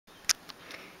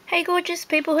Hey gorgeous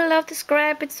people who love to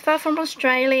scrap, it's Far from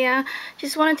Australia.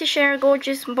 Just wanted to share a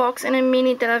gorgeous box and a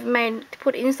mini that I've made to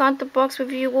put inside the box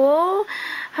with you all.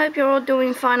 Hope you're all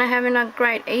doing fine and having a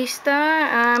great Easter.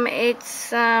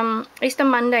 It's Easter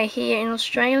Monday here in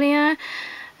Australia,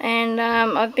 and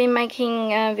I've been making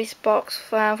this box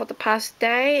for the past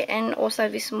day and also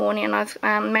this morning, and I've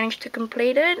managed to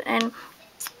complete it, and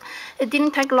it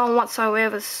didn't take long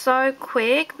whatsoever, so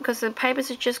quick, because the papers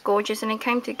are just gorgeous and it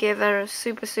came together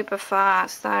super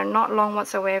fast, so not long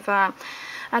whatsoever.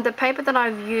 And the paper that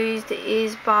I've used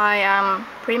is by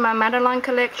Prima Madeline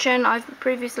collection. I've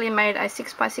previously made a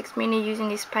 6x6 mini using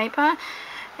this paper,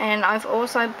 and I've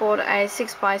also bought a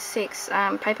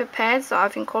 6x6 paper pad, so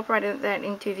I've incorporated that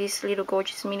into this little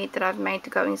gorgeous mini that I've made to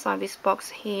go inside this box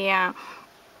here.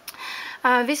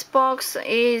 This box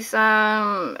is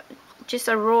just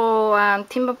a raw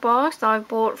timber box that I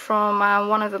bought from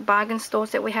one of the bargain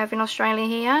stores that we have in Australia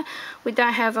here. We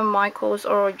don't have a Michael's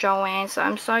or a Joanne, so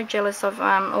I'm so jealous of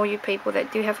all you people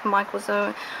that do have a Michael's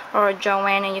or a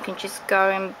Joanne, and you can just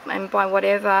go and buy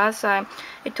whatever. So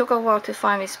it took a while to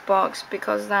find this box,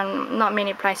 because not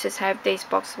many places have these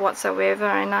boxes whatsoever,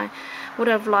 and I would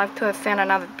have liked to have found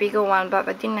another bigger one, but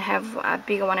I didn't have a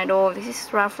bigger one at all. This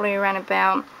is roughly around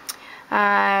about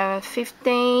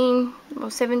 15 or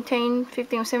 17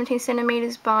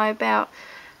 centimeters by about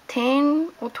 10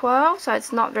 or 12, so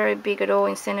it's not very big at all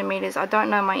in centimeters. I don't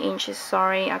know my inches,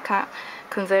 sorry, I can't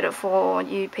convert it for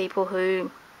you people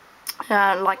who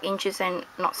like inches and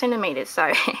not centimeters,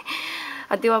 so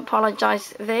I do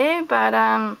apologize there. But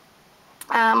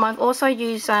I've also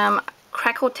used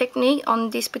crackle technique on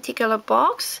this particular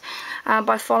box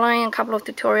by following a couple of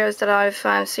tutorials that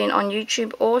I've seen on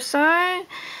YouTube also,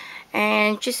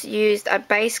 and just used a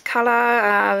base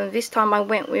color. This time I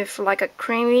went with like a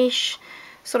creamish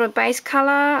sort of base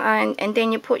color, and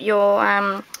then you put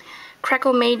your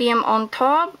crackle medium on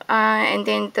top, and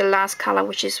then the last color,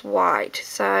 which is white.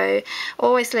 So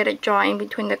always let it dry in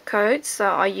between the coats. So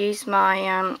I use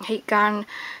my heat gun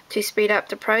to speed up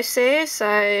the process.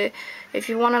 So if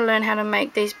you want to learn how to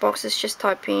make these boxes, just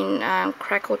type in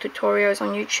crackle tutorials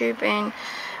on YouTube, and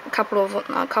a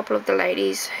couple of the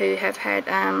ladies who have had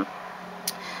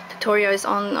tutorials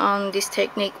on this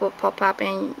technique will pop up,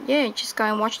 and yeah, just go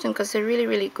and watch them, because they're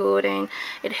really good, and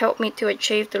it helped me to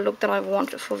achieve the look that I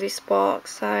wanted for this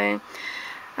box. So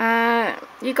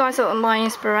you guys are my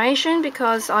inspiration,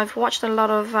 because I've watched a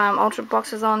lot of altered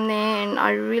boxes on there, and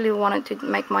I really wanted to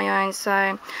make my own.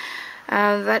 So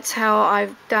that's how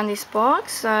I've done this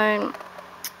box. So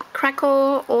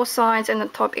crackle all sides and the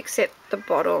top except the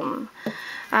bottom.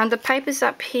 The papers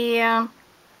up here,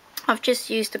 I've just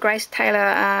used the Grace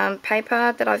Taylor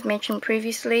paper that I've mentioned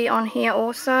previously on here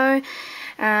also,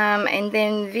 and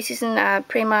then this is a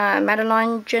Prima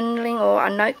Madeline journaling or a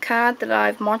note card that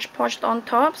I've Mod Podged on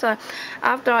top. So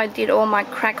after I did all my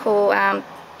crackle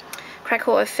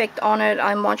effect on it,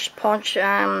 I Mod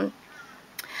Podged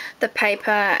the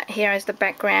paper here as the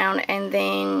background, and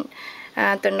then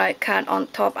the note card on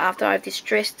top after I've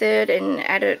distressed it and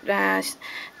added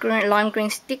lime green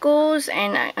stickles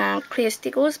and clear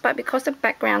stickles. But because the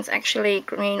background's actually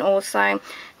green also,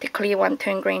 the clear one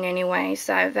turned green anyway,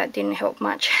 so that didn't help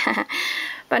much.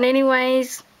 But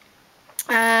anyways,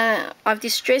 I've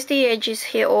distressed the edges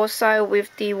here also with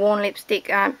the Worn Lipstick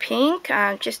pink,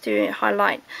 just to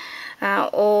highlight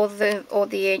all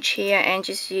the edge here, and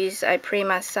just use a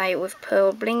Prima Say with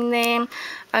pearl bling there.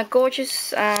 A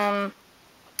gorgeous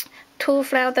tulle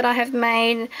flower that I have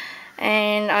made,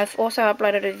 and I've also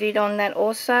uploaded a video on that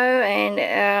also, and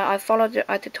I followed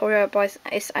a tutorial by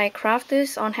SA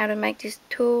Crafters on how to make this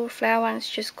tulle flower, and it's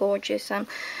just gorgeous.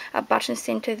 A button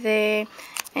center there,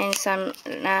 and some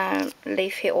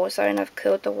leaf here also, and I've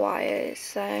curled the wires.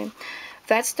 So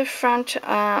that's the front,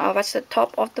 that's the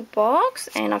top of the box,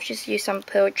 and I've just used some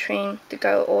pearl trim to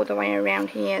go all the way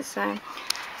around here. So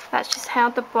that's just how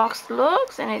the box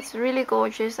looks, and it's really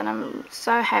gorgeous, and I'm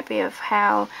so happy of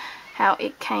how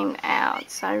it came out.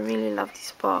 So I really love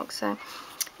this box. So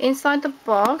inside the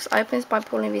box opens by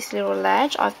pulling this little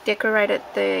latch. I've decorated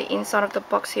the inside of the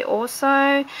box here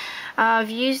also.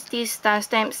 I've used this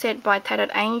stamp set by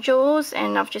Tattered Angels,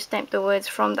 and I've just stamped the words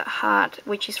 "From the Heart,"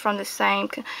 which is from the same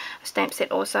stamp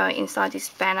set also inside this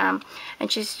banner, and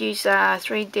just use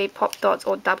 3D pop dots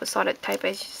or double-sided tape,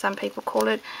 as some people call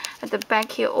it, at the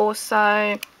back here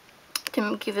also,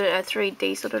 to give it a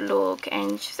 3D sort of look.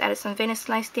 And just added some Venice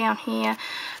lace down here,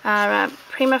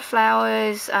 Prima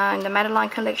flowers in the Madeline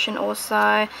collection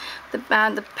also.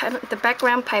 The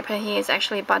background paper here is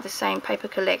actually by the same paper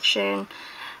collection,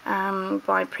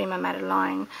 by Prima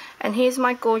Madeline. And here's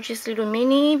my gorgeous little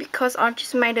mini, because I've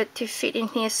just made it to fit in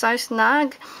here so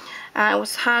snug. It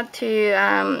was hard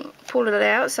to pull it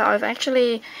out, so I've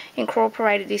actually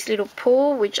incorporated this little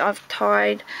pull, which I've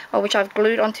tied, or which I've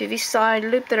glued onto this side,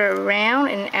 looped it around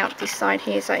and out this side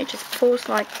here, so it just pulls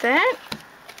like that.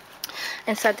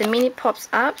 And so the mini pops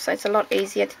up, so it's a lot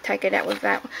easier to take it out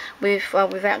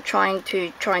without trying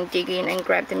and dig in and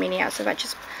grab the mini out. So that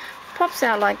just pops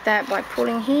out like that by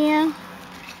pulling here.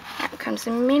 Out comes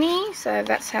the mini. So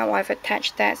that's how I've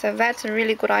attached that. So that's a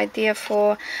really good idea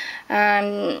for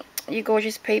you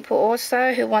gorgeous people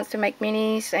also who wants to make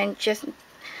minis and just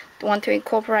want to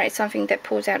incorporate something that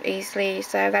pulls out easily.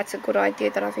 So that's a good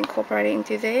idea that I've incorporated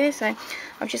into there. So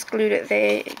I've just glued it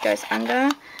there. It goes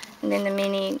under, and then the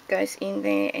mini goes in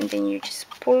there, and then you just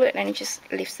pull it and it just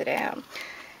lifts it out.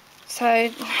 So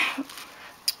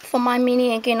for my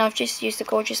mini, again, I've just used the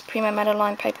gorgeous Prima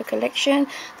Madeline paper collection,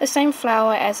 the same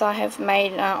flower as I have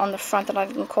made on the front that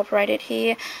I've incorporated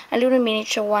here, a little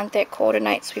miniature one that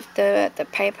coordinates with the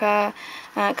paper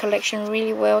collection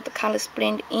really well. The colors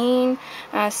blend in,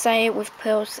 say with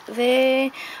pearls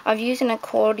there. I've used an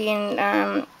accordion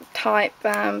type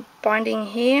binding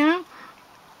here,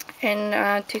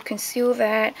 and to conceal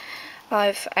that,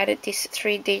 I've added this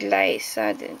 3D lace.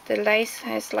 So the lace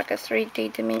has like a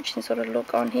 3D dimension sort of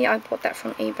look on here. I bought that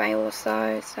from eBay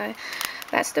also. So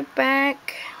that's the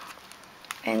back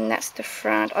and that's the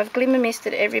front. I've glimmer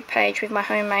misted every page with my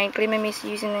homemade glimmer mist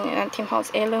using Tim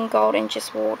Holtz Heirloom Gold and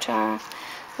just water.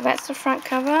 So that's the front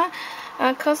cover.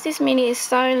 Because this mini is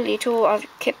so little, I've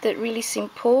kept it really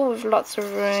simple with lots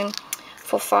of room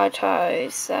for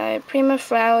photos. So Prima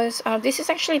flowers, this is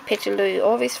actually petaloo.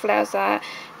 All these flowers are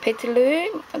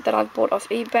petaloo that I've bought off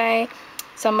eBay.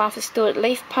 Some Martha Stewart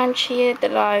leaf punch here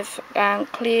that I've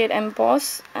cleared and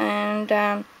embossed,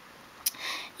 and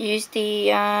used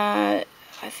the I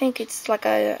think it's like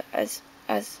a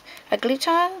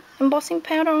glitter embossing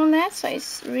powder on that, so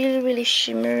it's really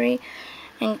shimmery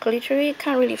and glittery.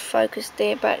 Can't really focus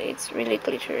there, but it's really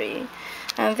glittery.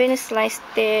 Venice lace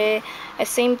there, a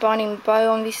seam binding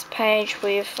bow on this page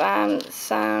with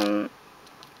some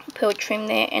pearl trim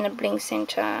there and a bling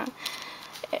center.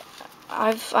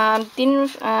 I've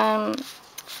didn't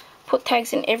put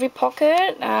tags in every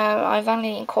pocket. I've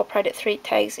only incorporated 3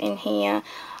 tags in here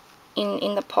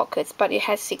in the pockets, but it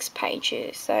has 6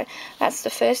 pages. So that's the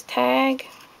first tag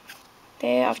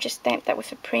there. I've just stamped that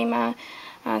with a Prima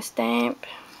stamp.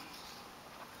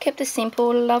 Kept it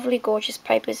simple, lovely gorgeous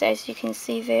papers as you can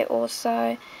see there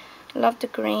also. Love the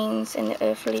greens and the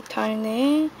earthly tone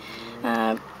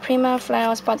there. Prima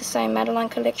flowers by the same Madeline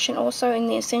collection, also in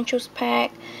the essentials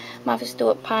pack. Martha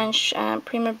Stewart punch,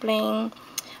 Prima bling.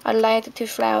 I layered the 2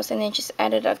 flowers and then just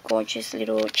added a gorgeous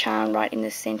little charm right in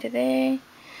the center there.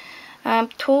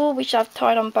 Tulle, which I've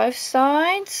tied on both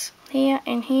sides, here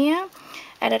and here.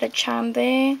 Added a charm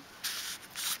there.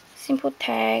 Simple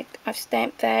tag. I've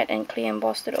stamped that and clear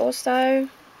embossed it also.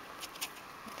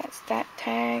 That's that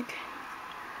tag.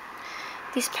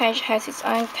 This page has its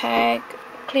own tag.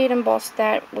 Cleared embossed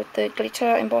that with the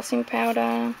glitter embossing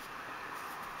powder.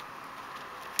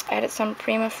 Added some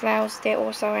Prima flowers there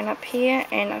also and up here,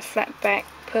 and a flat back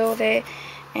pearl there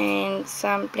and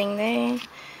some bling there.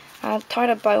 I tied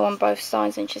a bow on both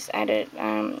sides and just added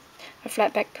a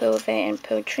flat back pearl there and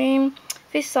pearl trim.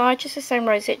 This side just the same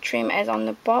rosette trim as on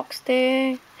the box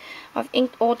there. I've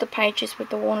inked all the pages with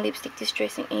the Worn Lipstick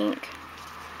Distressing ink.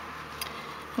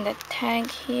 And the tag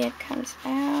here comes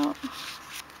out.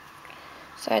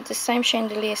 So it's the same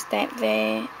chandelier stamp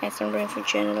there and some room for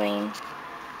journaling.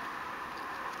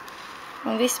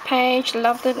 On this page,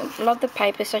 love the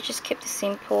paper, so I just kept it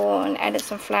simple and added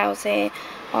some flowers there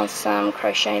on some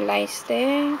crochet lace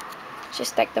there.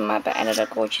 Just stacked them up, but added a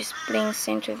gorgeous bling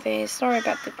center there. Sorry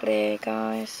about the glare,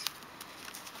 guys.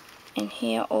 And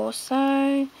here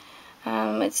also,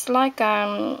 it's like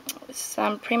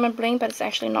some Prima bling, but it's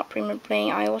actually not Prima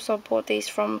bling. I also bought these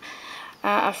from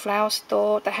a flower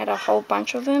store that had a whole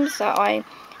bunch of them, so I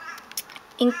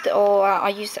inked, or I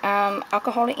used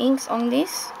alcoholic inks on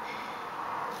this.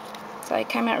 So it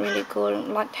came out really good.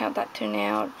 Liked how that turned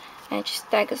out. And just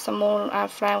staggered some more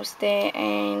flowers there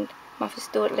and Martha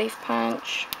Stewart leaf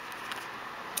punch.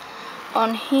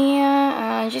 On here,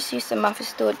 I just used the Martha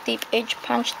Stewart deep edge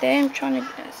punch there. I'm trying to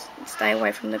stay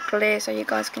away from the glare so you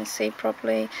guys can see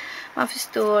properly. Martha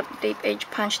Stewart deep edge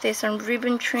punch there. Some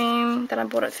ribbon trim that I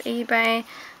bought at eBay.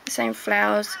 The same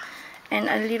flowers. And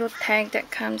a little tag that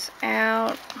comes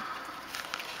out.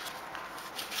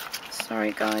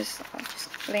 Sorry guys, I'll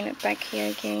just lean it back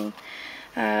here again.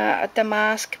 A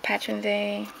damask pattern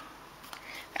there.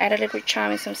 Add a little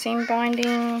charm and some seam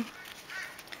binding.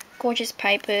 gorgeous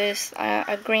papers,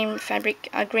 a green fabric,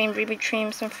 a green ribbon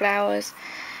trim, some flowers,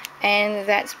 and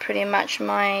that's pretty much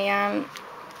my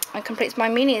it completes my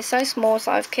mini. It's so small,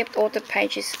 so I've kept all the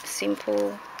pages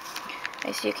simple,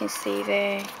 as you can see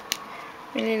there.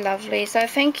 Really lovely. So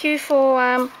thank you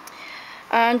for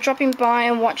dropping by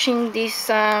and watching this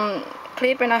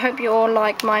clip, and I hope you all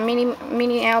like my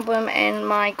mini album and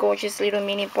my gorgeous little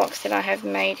mini box that I have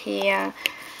made here.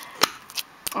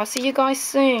 I'll see you guys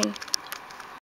soon.